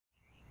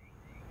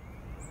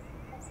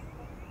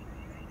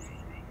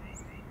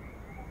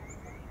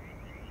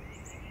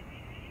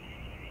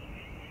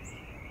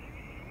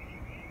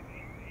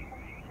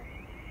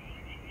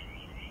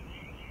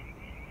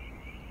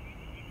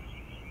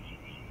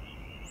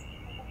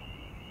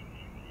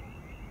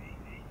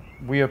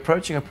We're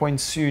approaching a point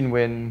soon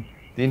when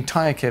the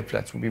entire Cape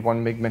Flats will be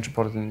one big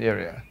metropolitan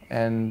area,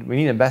 and we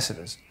need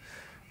ambassadors.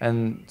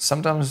 And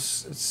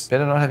sometimes it's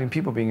better not having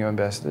people being your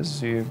ambassadors,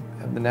 so you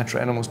have the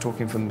natural animals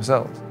talking for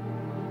themselves.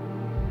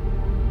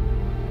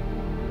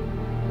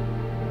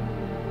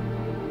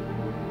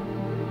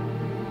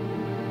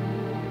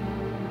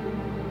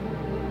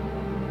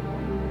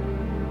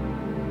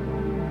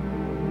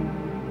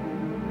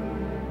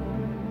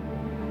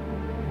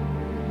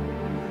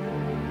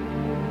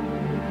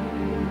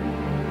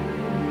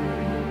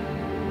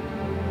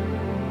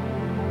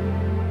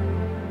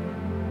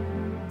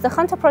 The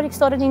Gantouw Project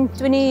started in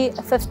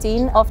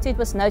 2015 after it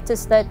was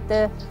noticed that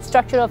the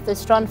structure of the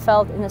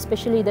Strandveld, and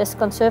especially this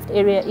conserved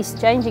area, is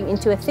changing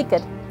into a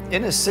thicket.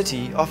 In a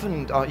city,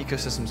 often our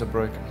ecosystems are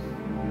broken.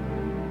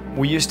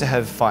 We used to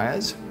have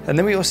fires, and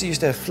then we also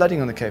used to have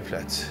flooding on the Cape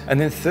Flats. And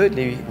then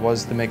thirdly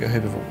was the mega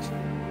herbivores.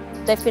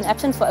 They've been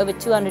absent for over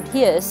 200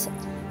 years.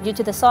 Due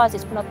to the size,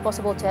 it's not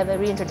possible to have a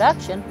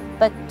reintroduction,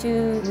 but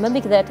to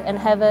mimic that and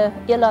have a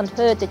Eland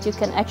herd that you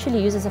can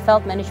actually use as a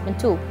veld management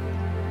tool.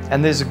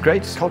 And there's a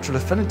great cultural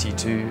affinity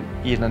to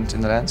Eland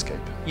in the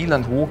landscape.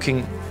 Eland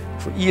walking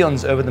for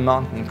eons over the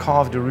mountain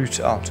carved a route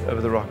out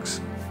over the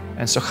rocks.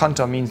 And so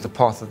Gantouw means the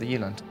path of the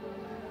Eland.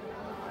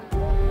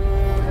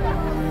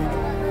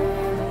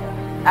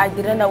 I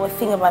didn't know a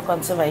thing about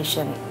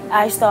conservation.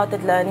 I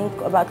started learning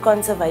about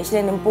conservation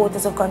and the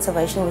importance of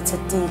conservation with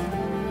CTEET.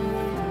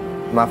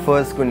 My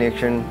first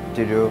connection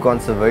to do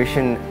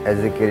conservation as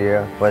a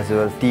career was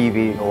with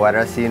TV, what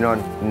I seen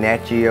on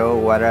Nat Geo,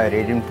 what I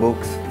read in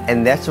books,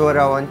 and that's what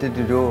I wanted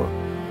to do.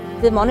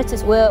 The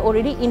monitors were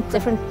already in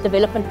different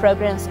development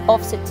programs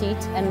of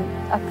CTEET, and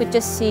I could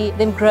just see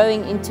them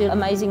growing into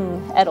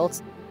amazing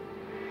adults.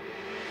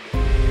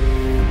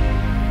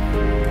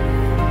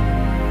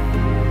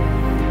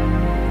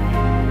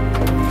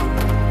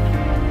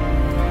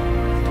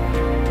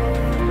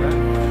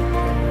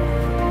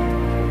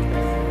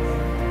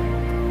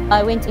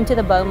 I went into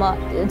the boma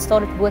and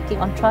started working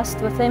on trust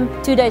with them.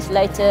 2 days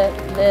later,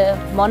 the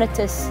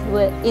monitors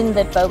were in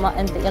that boma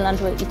and the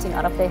eland were eating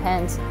out of their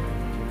hands.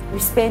 We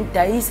spent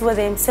days with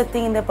them,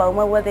 sitting in the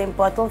boma with them,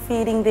 bottle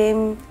feeding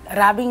them,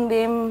 rubbing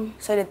them,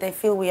 so that they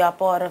feel we are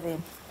part of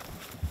them.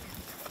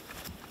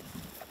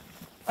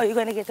 Are you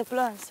going to get the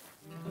plants?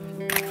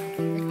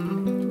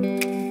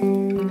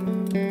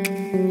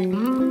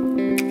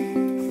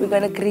 We're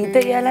going to greet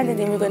the eland and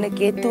then we're going to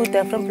get 2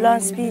 different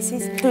plant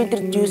species to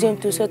introduce them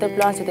to certain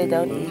plants that they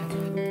don't eat.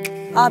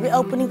 I'll be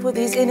opening for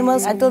these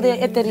animals until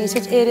they're at the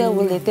research area.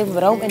 We'll let them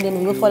roam and then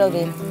we will follow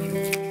them.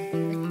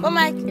 Come,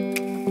 Mike.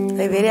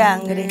 They're very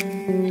hungry.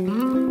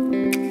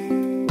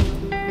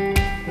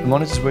 The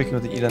monitors working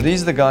with the eland,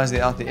 these are the guys,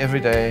 they're out there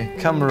every day.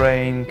 Come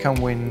rain, come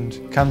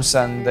wind, come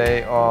sun,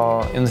 they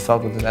are in the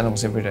field with the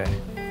animals every day.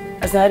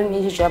 It's not an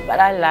easy job, but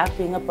I love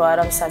being a part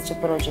of such a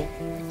project.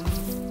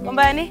 Come,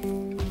 Bunny.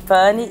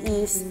 Bunny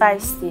is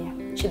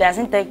feisty. She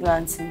doesn't take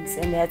nonsense,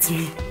 and that's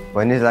me.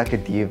 Bunny's like a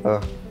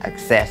diva, like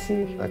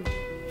sassy.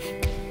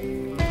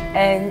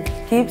 And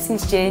Gibbs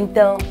is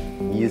gentle.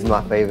 He's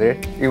my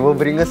favorite. He will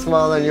bring a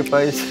smile on your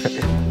face.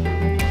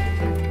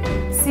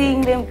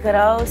 Seeing them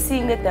grow,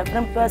 seeing the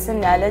different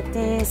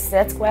personalities,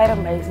 that's quite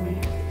amazing.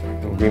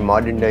 We're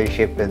modern day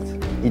shepherds.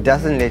 He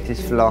doesn't let his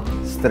flock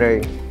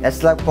stray.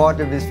 That's like part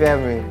of his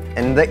family.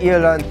 And the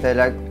eland, they're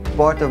like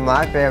part of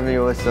my family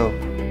also.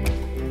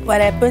 What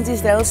happens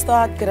is they'll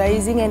start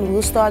grazing and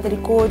we'll start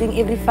recording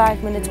every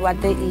 5 minutes what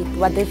they eat,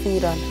 what they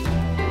feed on.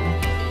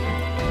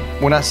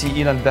 When I see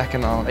eland back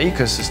in our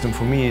ecosystem,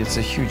 for me it's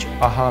a huge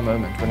aha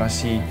moment when I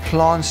see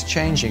plants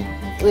changing.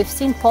 We've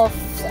seen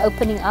paths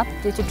opening up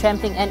due to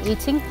trampling and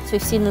eating, so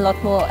we've seen a lot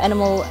more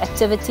animal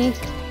activity.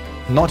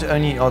 Not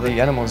only are the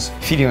animals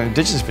feeding on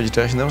indigenous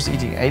vegetation, they're also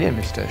eating alien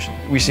vegetation.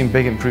 We've seen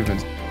big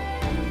improvements.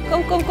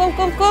 Come, come, come,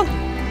 come,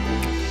 come.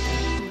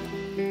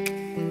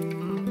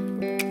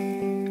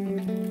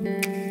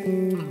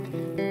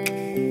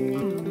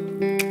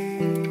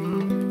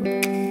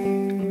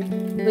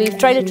 We've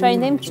tried to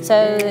train them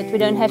so that we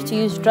don't have to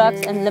use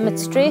drugs and limit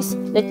stress.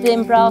 Let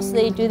them browse,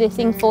 they do their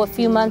thing for a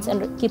few months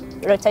and keep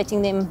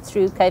rotating them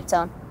through Cape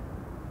Town.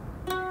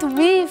 To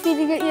me,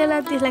 feeding an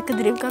eland is like a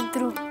dream come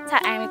true.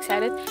 I'm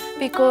excited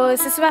because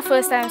this is my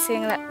first time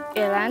seeing the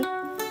eland.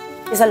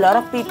 There's a lot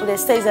of people that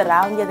stays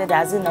around here that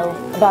doesn't know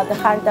about the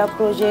Gantouw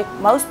Project.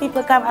 Most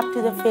people come up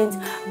to the fence.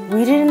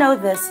 We didn't know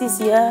this is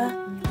here.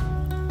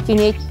 You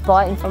need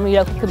buy-in from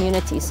your local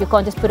communities. You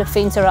can't just put a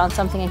fence around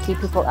something and keep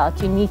people out.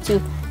 You need to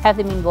have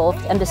them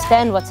involved,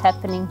 understand what's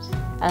happening,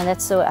 and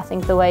that's, I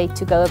think, the way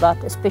to go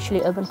about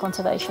especially urban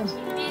conservation.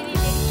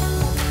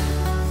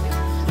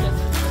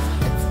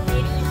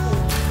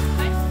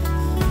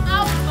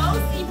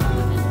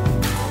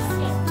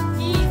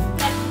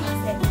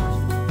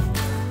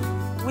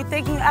 We're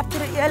taking up to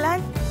the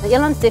eland. The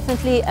eland's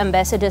definitely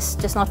ambassadors,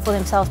 just not for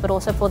themselves, but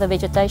also for the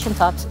vegetation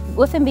types.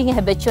 With them being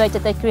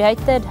habituated, they create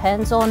that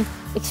hands-on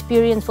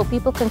experience for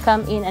people can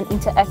come in and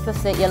interact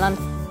with the eland.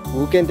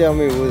 Who can tell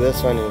me who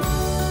this one is?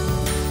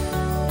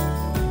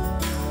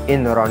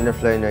 in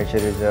Rondeflow Nature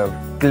Reserve,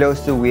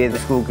 close to where the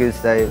school kids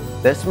stay.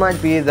 This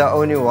might be the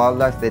only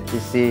wildlife that you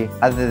see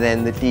other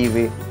than the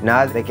TV.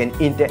 Now they can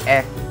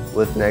interact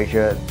with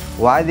nature.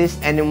 Why these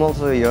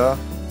animals are here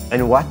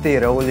and what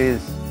their role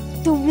is.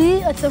 To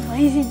me, it's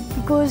amazing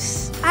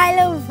because I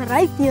live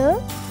right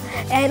here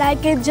and I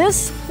can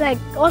just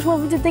ask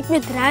mom to take me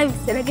drive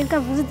and I can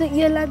come visit the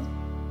Eland.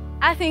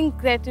 I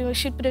think that we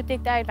should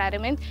protect our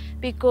environment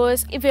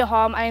because if we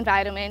harm our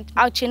environment,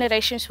 our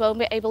generations won't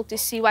be able to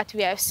see what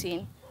we have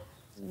seen.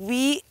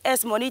 We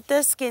as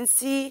monitors can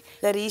see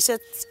the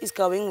research is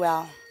going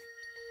well.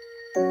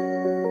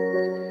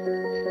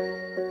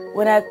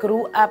 When I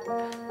grew up,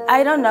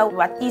 I don't know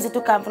what easy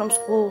to come from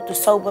school to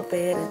sober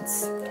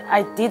parents.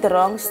 I did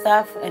wrong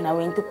stuff and I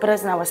went to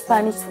prison. I was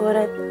punished for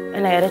it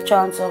and I had a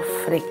chance of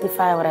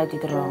rectify what I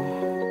did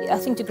wrong. I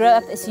think to grow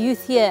up as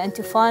youth here and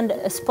to find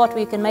a spot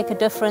where you can make a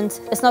difference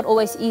is not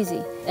always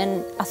easy.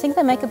 And I think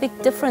they make a big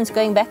difference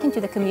going back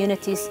into the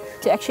communities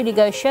to actually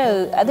go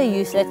show other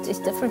youth that there's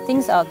different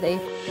things out there.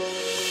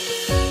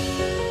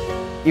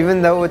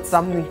 Even though it's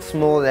something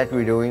small that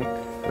we're doing,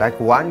 like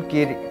one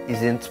kid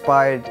is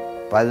inspired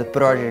by the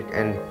project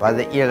and by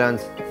the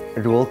Elands,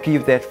 it will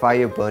keep that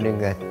fire burning,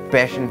 that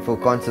passion for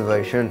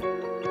conservation.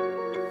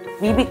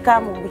 We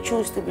become who we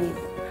choose to be.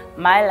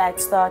 My light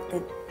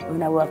started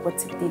when I worked with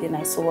CTEET and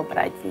I saw a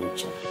bright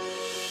future.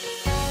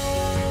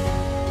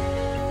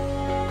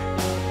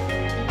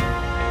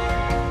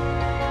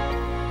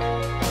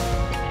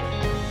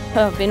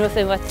 I've been with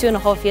them about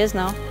 2.5 years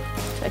now.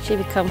 It's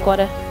actually become quite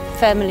a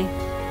family,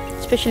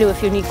 especially with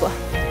Uniqua.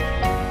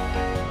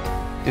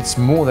 It's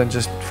more than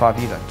just 5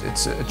 Eland.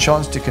 It's a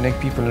chance to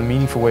connect people in a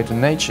meaningful way to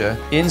nature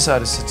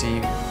inside a city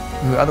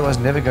who are otherwise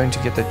never going to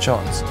get that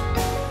chance.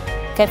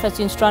 Cape Flats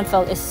Dune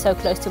Strandveld is so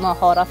close to my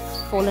heart. I've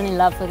fallen in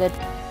love with it.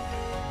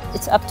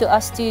 It's up to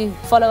us to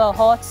follow our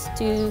hearts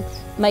to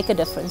make a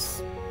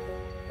difference.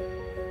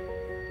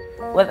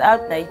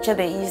 Without nature,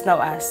 there is no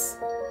us.